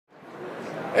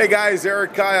Hey guys,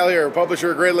 Erik Kyle here,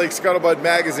 publisher of Great Lakes Scuttlebutt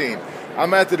magazine.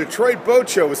 I'm at the Detroit Boat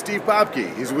Show with Steve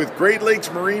Popke. He's with Great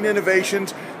Lakes Marine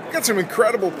Innovations. We've got some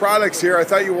incredible products here I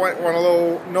thought you might want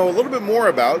to know a little bit more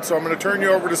about, so I'm going to turn you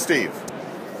over to Steve.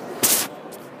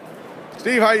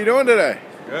 Steve, how you doing today?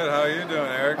 Good, how are you doing,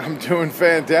 Eric? I'm doing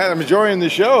fantastic. I'm enjoying the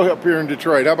show up here in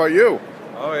Detroit. How about you?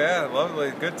 Oh yeah,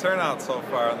 lovely. Good turnout so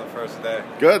far on the first day.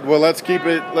 Good. Well, let's keep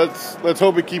it. Let's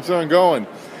hope it keeps on going.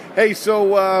 Hey,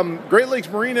 so Great Lakes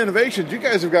Marine Innovations, you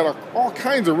guys have got all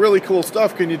kinds of really cool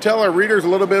stuff. Can you tell our readers a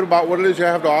little bit about what it is you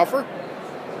have to offer?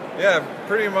 Yeah,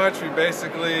 pretty much we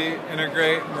basically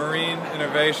integrate marine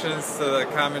innovations to the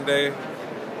common day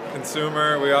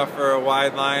consumer. We offer a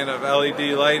wide line of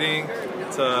LED lighting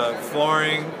to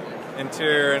flooring,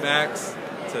 interior and X,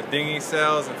 to dinghy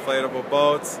sails, inflatable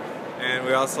boats, and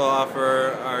we also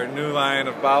offer our new line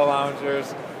of bow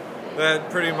loungers that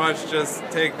pretty much just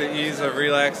take the ease of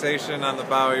relaxation on the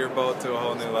bow of your boat to a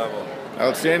whole new level.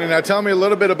 Outstanding. Now tell me a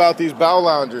little bit about these bow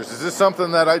loungers. Is this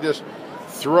something that I just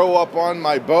throw up on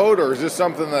my boat, or is this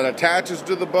something that attaches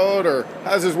to the boat, or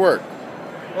how does this work?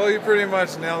 Well, you pretty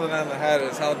much nailed it on the head.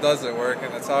 Is how does it work,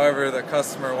 and it's however the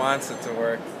customer wants it to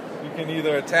work. You can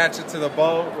either attach it to the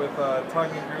boat with a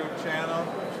tongue and groove channel,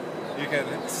 you can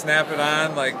snap it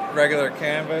on like regular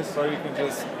canvas, or you can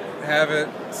just have it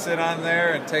sit on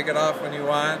there and take it off when you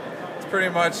want. It's pretty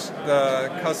much the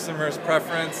customer's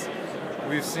preference.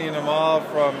 We've seen them all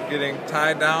from getting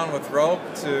tied down with rope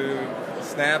to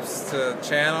snaps to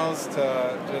channels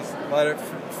to just let it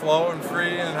flow and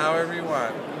free and however you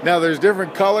want. Now there's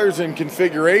different colors and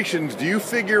configurations. Do you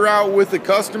figure out with the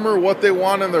customer what they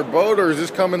want in their boat, or is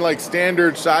this coming like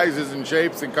standard sizes and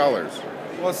shapes and colors?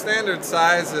 Well, standard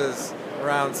size is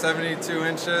around 72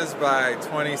 inches by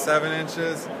 27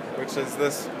 inches, which is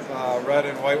this red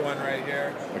and white one right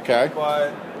here. Okay.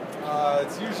 But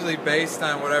it's usually based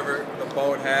on whatever the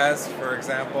boat has. For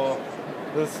example,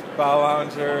 this bow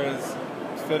lounger is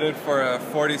fitted for a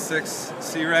 46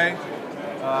 Sea Ray.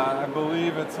 I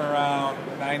believe it's around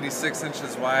 96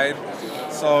 inches wide.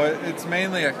 So it's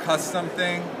mainly a custom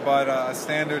thing, but a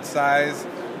standard size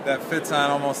that fits on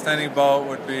almost any boat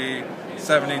would be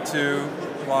 72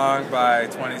 long by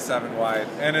 27 wide,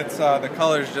 and it's the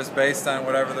color is just based on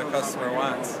whatever the customer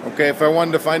wants. Okay, if I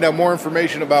wanted to find out more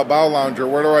information about bow lounger,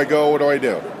 where do I go? What do I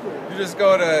do? You just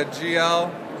go to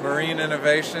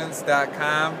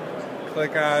glmarineinnovations.com,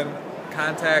 click on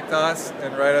contact us,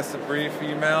 and write us a brief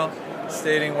email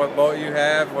stating what boat you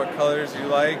have, what colors you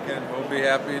like, and we'll be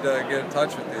happy to get in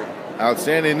touch with you.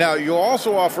 Outstanding. Now you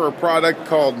also offer a product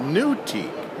called New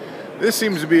Teak. This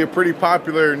seems to be a pretty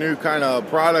popular new kind of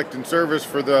product and service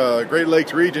for the Great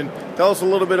Lakes region. Tell us a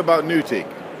little bit about New Teak.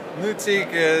 New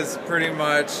Teak is pretty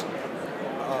much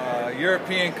a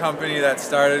European company that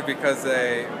started because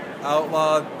they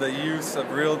outlawed the use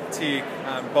of real teak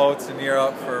on boats in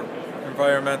Europe for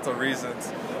environmental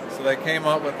reasons. So they came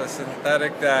up with a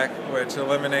synthetic deck which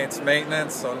eliminates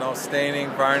maintenance, so no staining,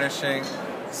 varnishing,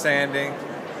 sanding,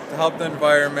 to help the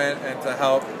environment and to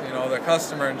help the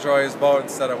customer enjoy his boat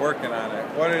instead of working on it.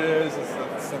 What it is a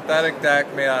synthetic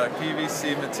deck made out of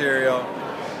PVC material.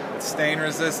 It's stain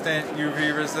resistant,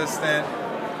 UV resistant.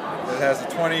 It has a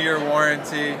 20-year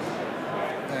warranty,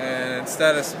 and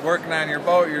instead of working on your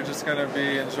boat, you're just going to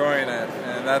be enjoying it,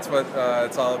 and that's what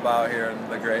it's all about here in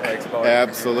the Great Lakes boat.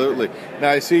 Absolutely. Now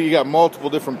I see you got multiple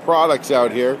different products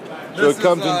out here, so it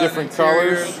comes in different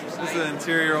colors. This is an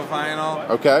interior vinyl.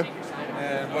 Okay.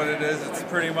 And what it is, it's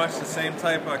pretty much the same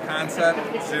type of concept.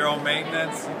 Zero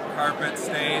maintenance, carpet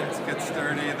stains, gets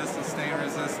dirty. This is stain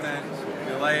resistant.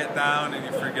 You lay it down and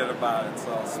you forget about it.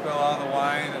 So spill all the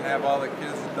wine and have all the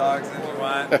kids and dogs that you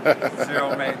want.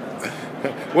 Zero maintenance.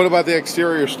 What about the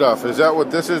exterior stuff? Is that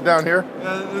what this is down here?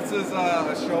 This is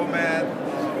a show mat.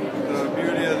 The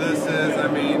beauty of this is, I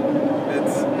mean,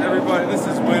 it's everybody. This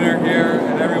is winter here,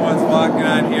 and everyone's walking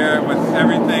on here with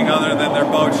everything other than their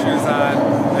boat shoes on.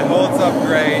 It holds up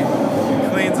great,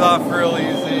 cleans off real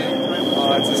easy.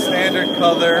 It's a standard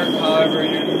color, however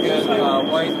you can get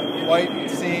white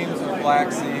seams or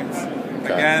black seams.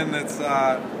 Okay. Again, it's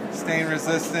stain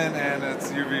resistant and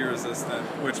it's UV resistant,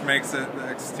 which makes it the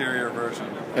exterior version.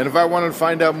 And if I wanted to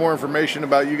find out more information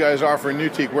about you guys offering New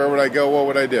Teak, where would I go? What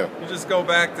would I do? You just go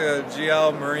back to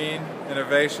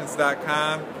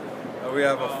glmarineinnovations.com. We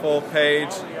have a full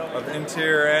page of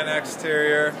interior and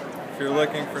exterior. If you're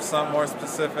looking for something more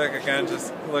specific, again,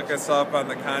 just look us up on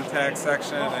the contact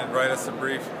section and write us a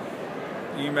brief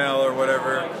email or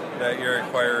whatever that your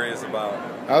inquiry is about.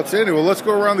 Outstanding. Well, let's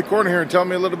go around the corner here and tell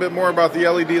me a little bit more about the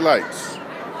LED lights.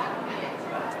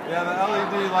 Yeah, the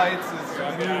LED lights is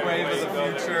the new wave of the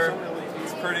future.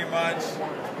 It's pretty much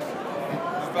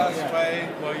best way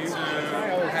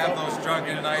to have those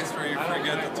drunken nights where you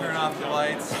forget to turn off the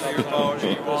lights of your boat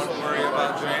and you won't worry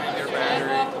about draining your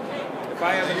battery.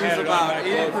 They use about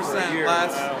 80%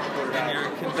 less than your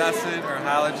incandescent or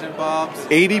halogen bulbs.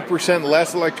 80%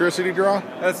 less electricity draw?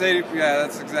 That's 80. Yeah,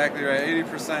 that's exactly right.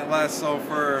 80% less. So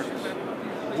for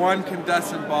one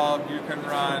incandescent bulb, you can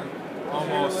run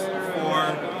almost 4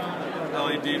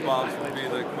 LED bulbs would be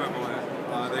the equivalent.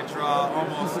 They draw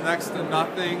almost next to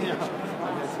nothing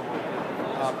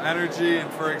energy. And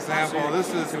for example,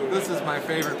 this is my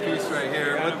favorite piece right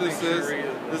here. What this is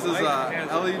a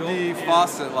LED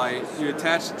faucet light. You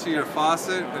attach it to your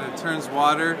faucet, and it turns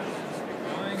water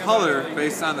color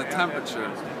based on the temperature.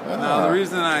 Now, the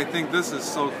reason I think this is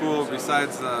so cool,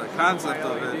 besides the concept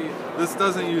of it, this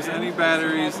doesn't use any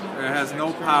batteries, or it has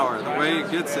no power. The way it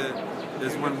gets it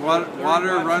is when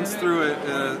water runs through it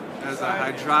as a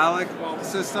hydraulic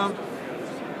system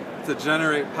to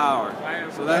generate power.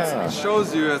 So that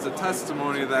shows you as a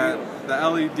testimony that the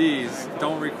LEDs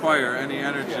don't require any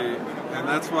energy, and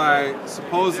that's why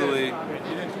supposedly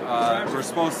we're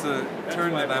supposed to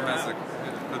turn to them as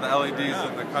for the LEDs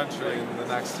in the country in the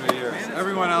next 3 years.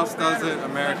 Everyone else does it.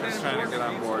 America's trying to get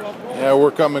on board. Yeah, we're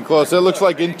coming close. It looks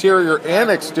like interior and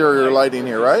exterior lighting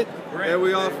here, right? Yeah,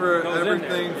 we offer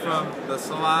everything from the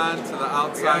salon to the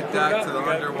outside deck to the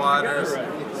underwaters.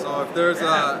 So if there's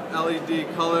a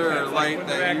LED color or light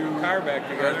that you are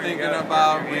thinking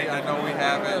about, I know we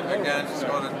have it. Again, just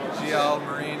go to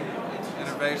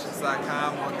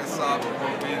glmarineinnovations.com, look us up,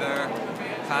 we'll be there.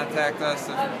 Contact us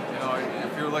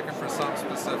if you're looking for something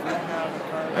specific.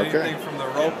 Anything from the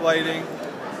rope lighting,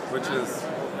 which is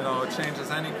it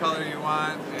changes any color you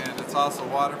want, and it's also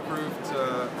waterproof,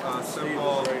 to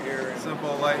simple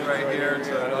light right here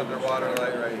to an underwater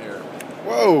light right here.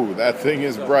 Whoa, that thing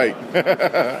is bright.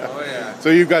 Oh yeah. So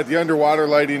you've got the underwater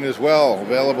lighting as well,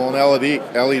 available in LED.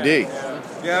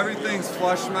 Yeah, everything's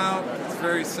flush mount. It's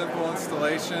very simple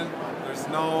installation. There's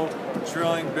no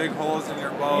drilling big holes in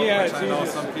your boat, which I know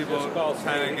some people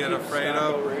kind of get afraid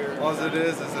of. All it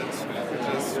is it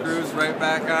just screws right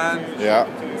back on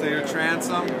to your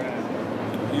transom.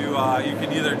 You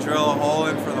can either drill a hole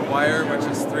in for the wire, which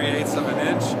is 3/8 of an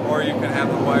inch, or you can have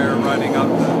the wire running up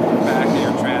the back of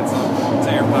your transom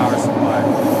to your power supply.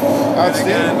 And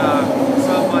again,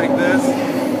 something like this,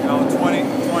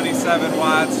 27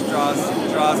 watts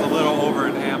draws a little over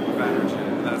an amp of energy.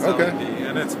 And that's LED.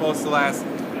 And it's supposed to last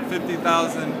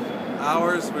 50,000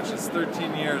 hours, which is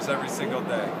 13 years every single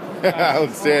day.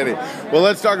 Outstanding. Well,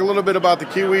 let's talk a little bit about the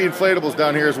Kiwi inflatables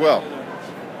down here as well.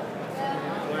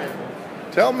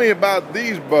 Tell me about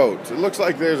these boats. It looks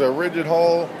like there's a rigid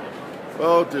hull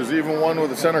boat. There's even one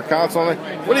with a center console on it.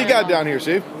 What do you got down here,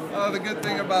 Steve? The good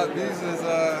thing about these is,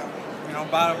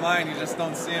 bottom line, you just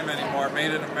don't see them anymore.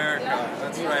 Made in America.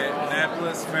 That's right.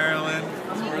 Annapolis, Maryland.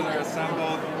 That's where they're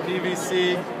assembled.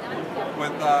 PVC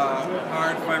with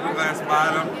hard fiberglass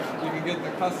bottom. You can get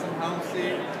the custom helm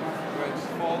seat, which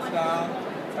folds down.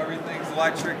 Everything's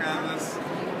electric on this.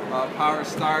 Power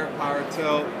start, power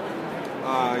tilt.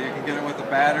 You can get it with a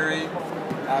battery,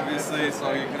 obviously,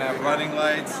 so you can have running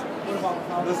lights.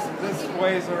 This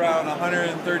weighs around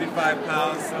 135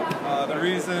 pounds. The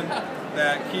reason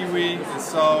that Kiwi is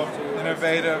so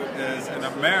innovative is in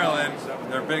Maryland,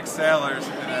 they're big sailors,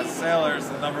 and as sailors,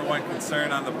 the #1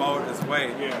 concern on the boat is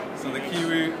weight. So the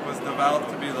Kiwi was developed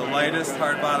to be the lightest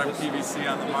hard-bottom PVC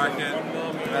on the market,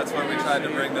 and that's what we tried to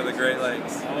bring to the Great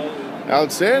Lakes.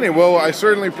 Outstanding. Well, I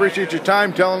certainly appreciate your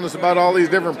time telling us about all these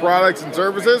different products and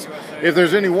services. If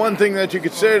there's any one thing that you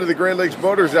could say to the Great Lakes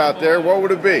boaters out there, what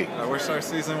would it be? I wish our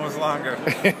season was longer.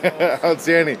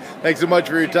 Outstanding. Thanks so much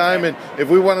for your time. And if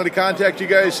we wanted to contact you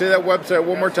guys, say that website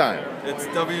one more time. It's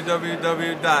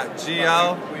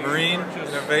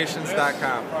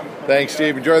www.glmarineinnovations.com. Thanks,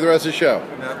 Steve. Enjoy the rest of the show.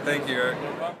 Yeah, thank you, Eric.